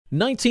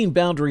19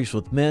 boundaries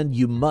with men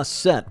you must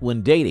set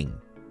when dating.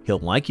 He'll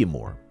like you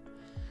more.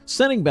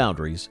 Setting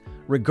boundaries,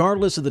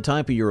 regardless of the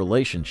type of your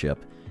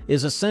relationship,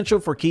 is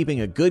essential for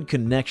keeping a good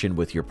connection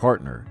with your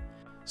partner.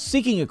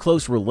 Seeking a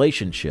close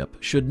relationship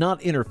should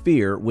not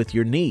interfere with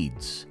your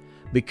needs.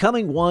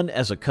 Becoming one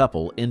as a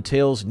couple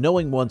entails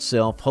knowing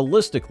oneself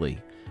holistically,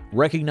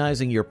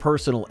 recognizing your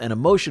personal and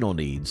emotional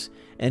needs,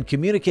 and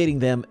communicating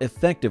them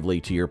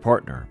effectively to your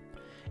partner.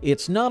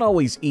 It's not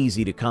always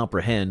easy to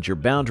comprehend your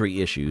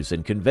boundary issues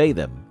and convey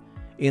them.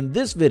 In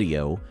this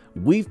video,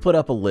 we've put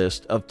up a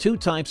list of 2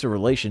 types of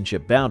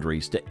relationship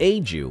boundaries to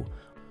aid you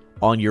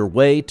on your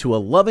way to a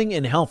loving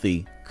and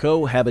healthy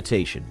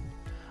cohabitation.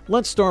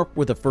 Let's start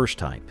with the first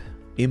type,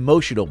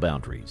 emotional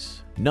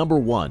boundaries. Number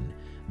 1,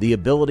 the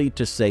ability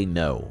to say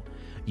no.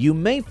 You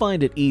may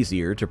find it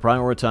easier to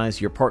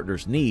prioritize your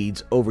partner's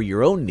needs over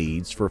your own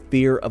needs for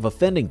fear of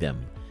offending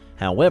them.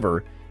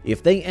 However,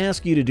 if they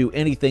ask you to do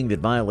anything that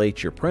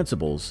violates your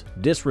principles,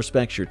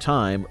 disrespects your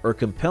time, or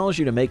compels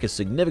you to make a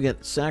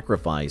significant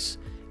sacrifice,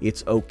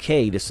 it's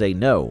okay to say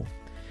no.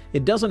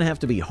 It doesn't have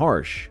to be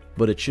harsh,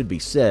 but it should be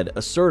said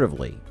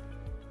assertively.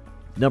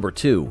 Number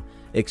 2,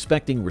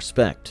 expecting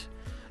respect.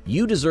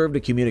 You deserve to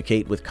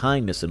communicate with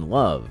kindness and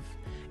love.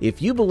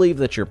 If you believe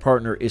that your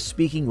partner is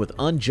speaking with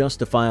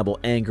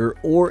unjustifiable anger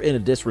or in a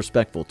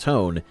disrespectful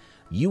tone,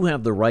 you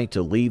have the right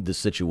to leave the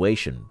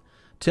situation.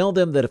 Tell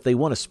them that if they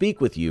want to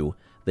speak with you,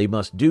 they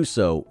must do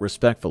so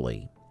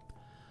respectfully.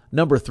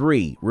 Number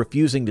 3,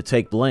 refusing to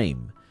take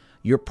blame.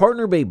 Your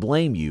partner may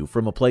blame you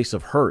from a place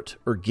of hurt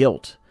or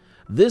guilt.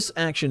 This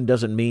action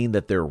doesn't mean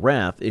that their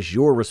wrath is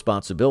your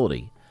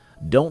responsibility.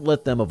 Don't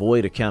let them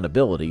avoid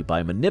accountability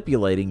by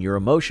manipulating your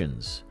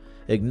emotions.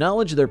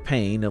 Acknowledge their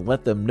pain and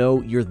let them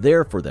know you're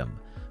there for them,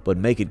 but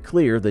make it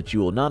clear that you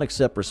will not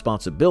accept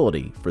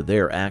responsibility for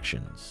their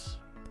actions.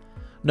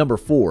 Number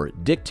 4,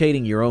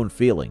 dictating your own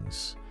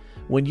feelings.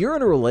 When you're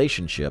in a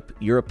relationship,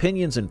 your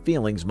opinions and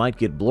feelings might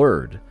get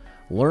blurred.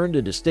 Learn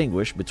to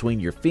distinguish between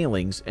your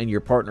feelings and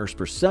your partner's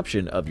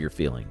perception of your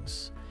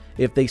feelings.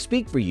 If they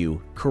speak for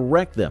you,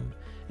 correct them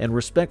and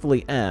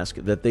respectfully ask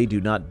that they do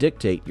not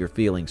dictate your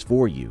feelings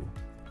for you.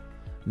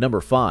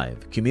 Number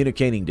 5,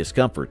 communicating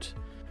discomfort.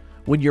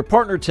 When your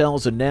partner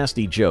tells a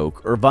nasty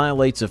joke or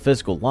violates a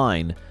physical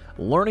line,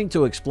 learning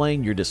to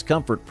explain your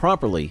discomfort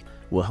properly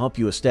will help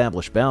you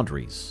establish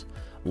boundaries.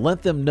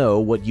 Let them know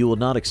what you will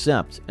not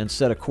accept and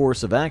set a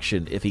course of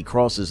action if he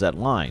crosses that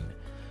line.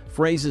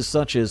 Phrases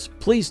such as,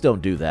 "Please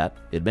don't do that,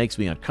 it makes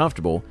me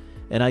uncomfortable,"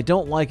 and "I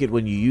don't like it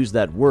when you use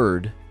that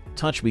word,"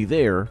 "touch me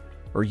there,"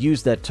 or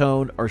use that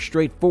tone are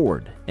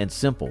straightforward and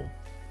simple.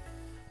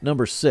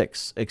 Number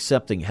 6,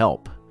 accepting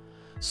help.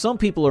 Some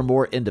people are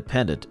more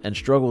independent and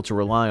struggle to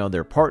rely on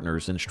their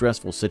partners in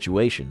stressful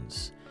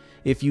situations.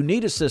 If you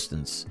need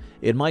assistance,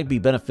 it might be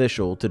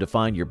beneficial to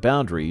define your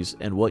boundaries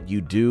and what you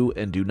do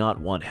and do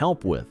not want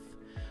help with.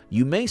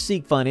 You may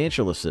seek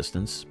financial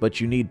assistance, but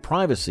you need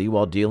privacy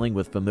while dealing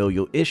with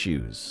familial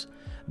issues.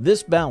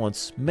 This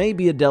balance may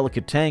be a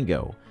delicate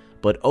tango,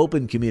 but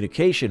open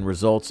communication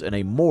results in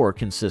a more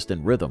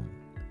consistent rhythm.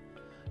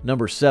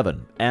 Number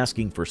 7,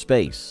 asking for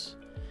space.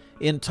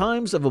 In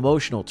times of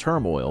emotional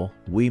turmoil,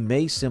 we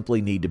may simply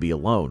need to be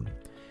alone.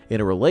 In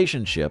a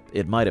relationship,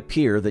 it might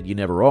appear that you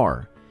never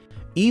are.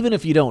 Even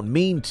if you don't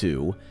mean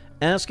to,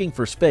 asking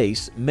for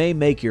space may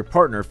make your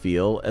partner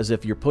feel as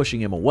if you're pushing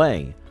him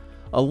away.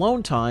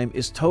 Alone time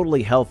is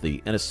totally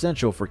healthy and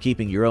essential for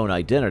keeping your own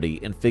identity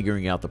and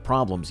figuring out the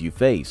problems you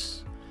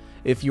face.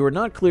 If you are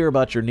not clear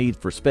about your need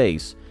for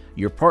space,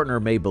 your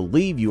partner may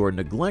believe you are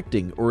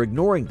neglecting or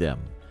ignoring them.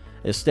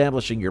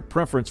 Establishing your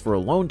preference for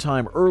alone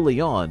time early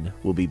on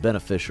will be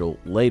beneficial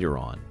later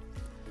on.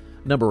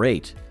 Number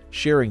 8,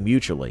 sharing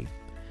mutually.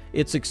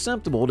 It's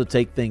acceptable to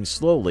take things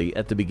slowly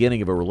at the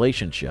beginning of a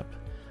relationship.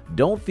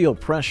 Don't feel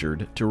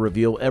pressured to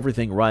reveal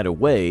everything right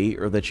away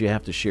or that you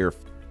have to share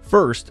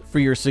first for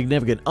your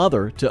significant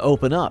other to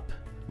open up.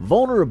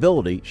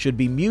 Vulnerability should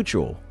be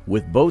mutual,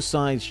 with both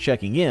sides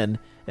checking in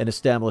and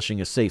establishing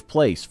a safe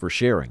place for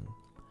sharing.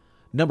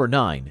 Number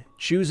 9,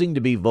 choosing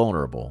to be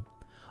vulnerable.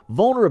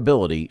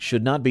 Vulnerability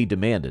should not be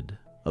demanded.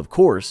 Of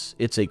course,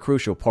 it's a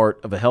crucial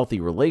part of a healthy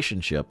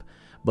relationship,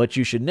 but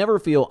you should never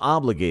feel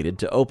obligated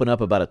to open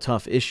up about a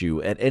tough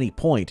issue at any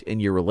point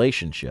in your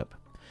relationship.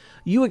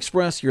 You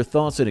express your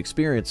thoughts and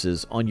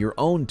experiences on your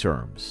own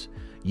terms.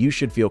 You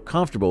should feel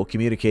comfortable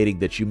communicating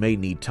that you may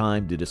need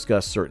time to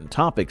discuss certain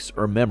topics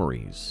or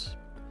memories.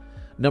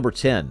 Number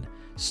 10,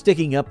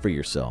 sticking up for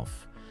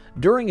yourself.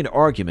 During an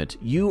argument,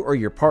 you or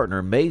your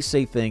partner may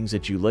say things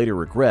that you later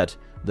regret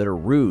that are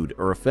rude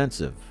or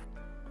offensive.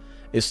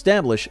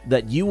 Establish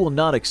that you will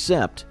not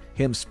accept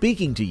him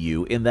speaking to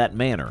you in that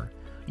manner.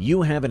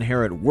 You have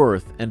inherent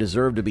worth and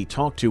deserve to be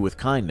talked to with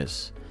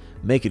kindness.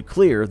 Make it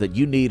clear that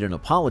you need an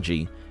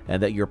apology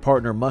and that your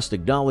partner must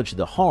acknowledge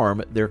the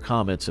harm their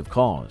comments have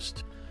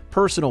caused.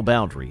 Personal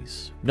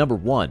boundaries. Number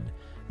 1,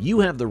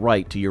 you have the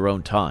right to your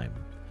own time.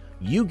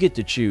 You get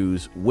to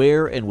choose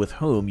where and with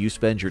whom you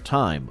spend your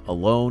time,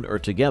 alone or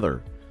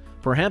together.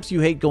 Perhaps you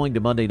hate going to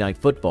Monday Night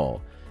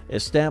Football.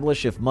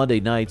 Establish if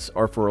Monday nights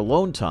are for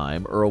alone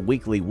time or a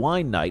weekly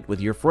wine night with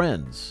your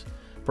friends.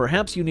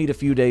 Perhaps you need a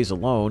few days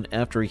alone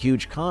after a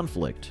huge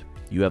conflict.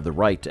 You have the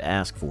right to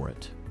ask for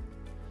it.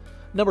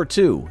 Number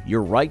 2,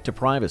 your right to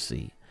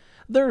privacy.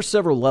 There are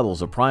several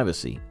levels of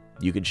privacy.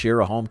 You can share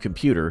a home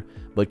computer,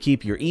 but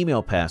keep your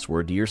email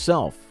password to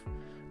yourself.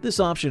 This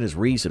option is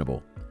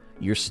reasonable.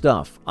 Your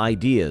stuff,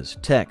 ideas,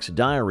 texts,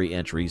 diary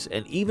entries,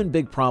 and even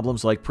big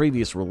problems like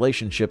previous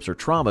relationships or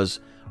traumas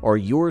are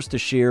yours to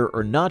share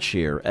or not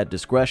share at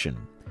discretion.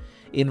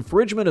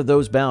 Infringement of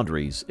those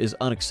boundaries is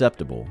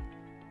unacceptable.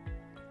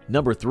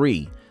 Number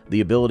 3,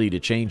 the ability to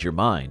change your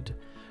mind.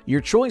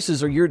 Your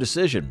choices are your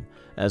decision,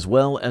 as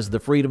well as the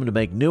freedom to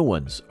make new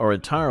ones are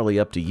entirely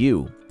up to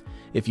you.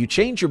 If you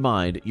change your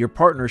mind, your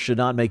partner should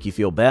not make you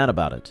feel bad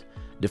about it.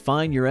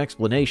 Define your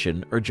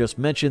explanation or just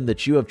mention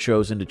that you have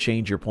chosen to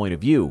change your point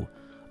of view.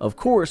 Of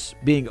course,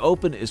 being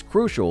open is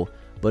crucial,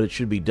 but it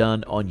should be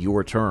done on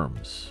your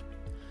terms.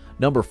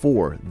 Number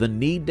 4, the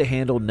need to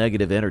handle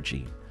negative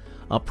energy.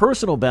 A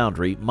personal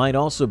boundary might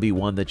also be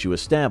one that you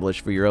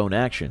establish for your own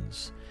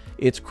actions.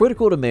 It's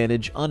critical to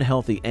manage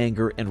unhealthy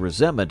anger and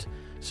resentment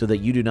so that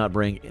you do not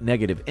bring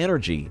negative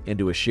energy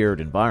into a shared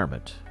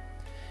environment.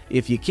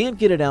 If you can't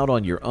get it out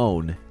on your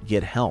own,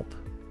 get help.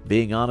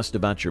 Being honest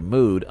about your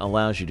mood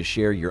allows you to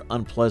share your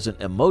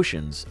unpleasant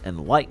emotions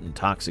and lighten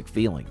toxic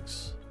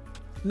feelings.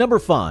 Number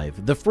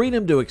 5, the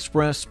freedom to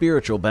express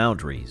spiritual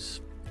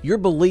boundaries. Your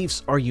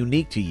beliefs are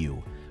unique to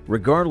you,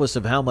 regardless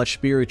of how much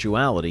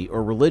spirituality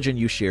or religion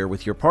you share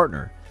with your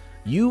partner.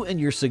 You and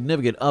your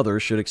significant other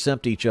should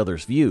accept each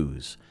other's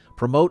views,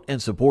 promote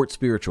and support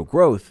spiritual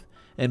growth,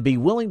 and be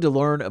willing to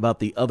learn about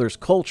the other's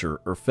culture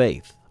or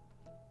faith.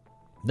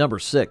 Number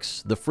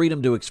 6, the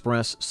freedom to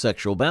express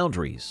sexual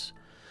boundaries.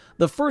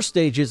 The first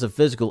stages of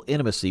physical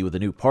intimacy with a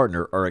new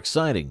partner are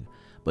exciting,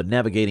 but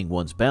navigating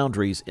one's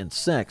boundaries in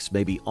sex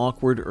may be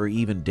awkward or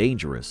even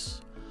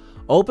dangerous.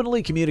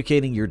 Openly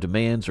communicating your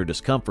demands or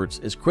discomforts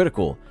is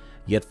critical,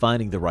 yet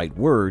finding the right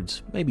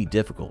words may be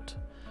difficult.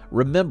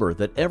 Remember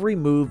that every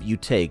move you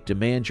take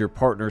demands your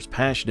partner's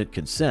passionate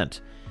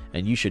consent,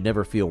 and you should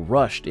never feel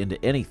rushed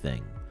into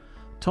anything.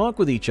 Talk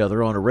with each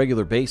other on a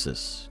regular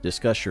basis.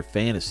 Discuss your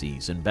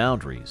fantasies and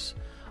boundaries.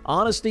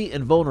 Honesty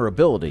and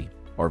vulnerability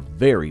are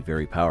very,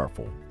 very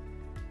powerful.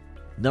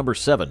 Number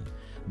 7,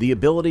 the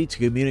ability to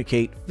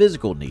communicate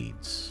physical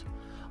needs.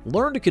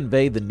 Learn to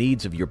convey the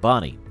needs of your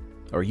body.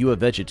 Are you a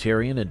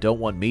vegetarian and don't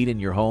want meat in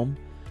your home?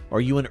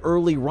 Are you an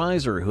early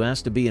riser who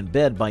has to be in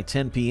bed by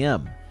 10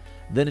 p.m.?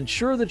 Then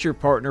ensure that your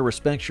partner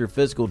respects your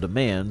physical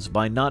demands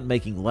by not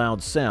making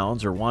loud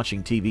sounds or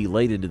watching TV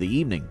late into the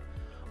evening.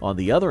 On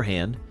the other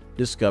hand,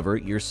 discover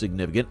your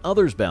significant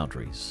other's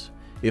boundaries.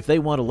 If they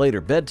want a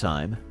later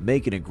bedtime,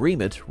 make an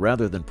agreement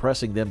rather than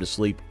pressing them to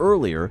sleep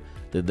earlier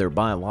than their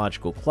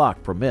biological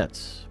clock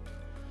permits.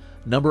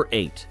 Number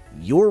 8,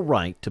 your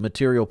right to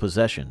material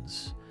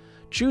possessions.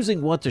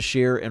 Choosing what to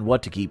share and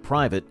what to keep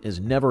private is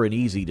never an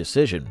easy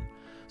decision.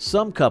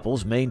 Some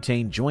couples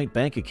maintain joint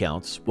bank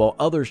accounts while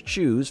others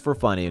choose for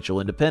financial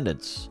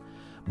independence.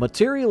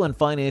 Material and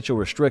financial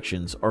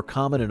restrictions are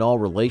common in all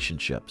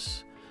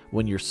relationships.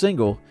 When you're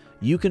single,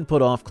 you can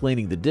put off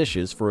cleaning the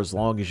dishes for as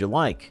long as you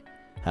like.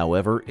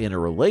 However, in a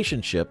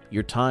relationship,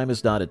 your time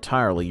is not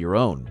entirely your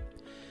own.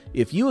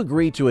 If you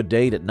agree to a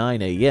date at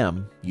 9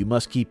 a.m., you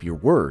must keep your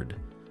word.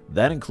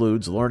 That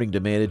includes learning to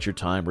manage your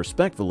time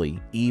respectfully,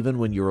 even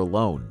when you're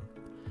alone.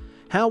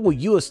 How will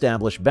you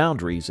establish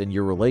boundaries in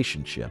your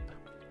relationship?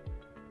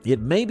 It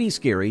may be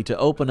scary to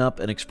open up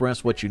and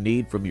express what you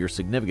need from your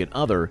significant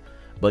other,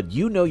 but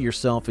you know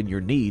yourself and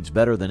your needs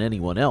better than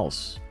anyone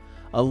else.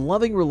 A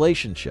loving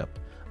relationship,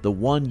 the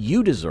one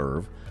you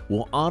deserve,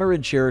 will honor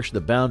and cherish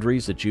the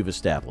boundaries that you've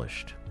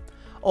established.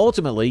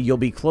 Ultimately, you'll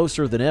be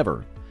closer than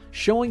ever.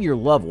 Showing your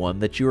loved one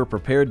that you are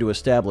prepared to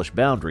establish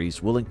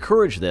boundaries will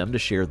encourage them to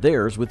share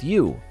theirs with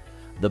you.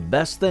 The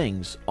best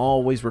things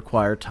always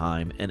require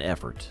time and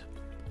effort.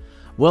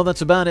 Well,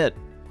 that's about it.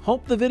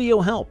 Hope the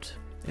video helped,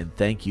 and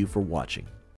thank you for watching.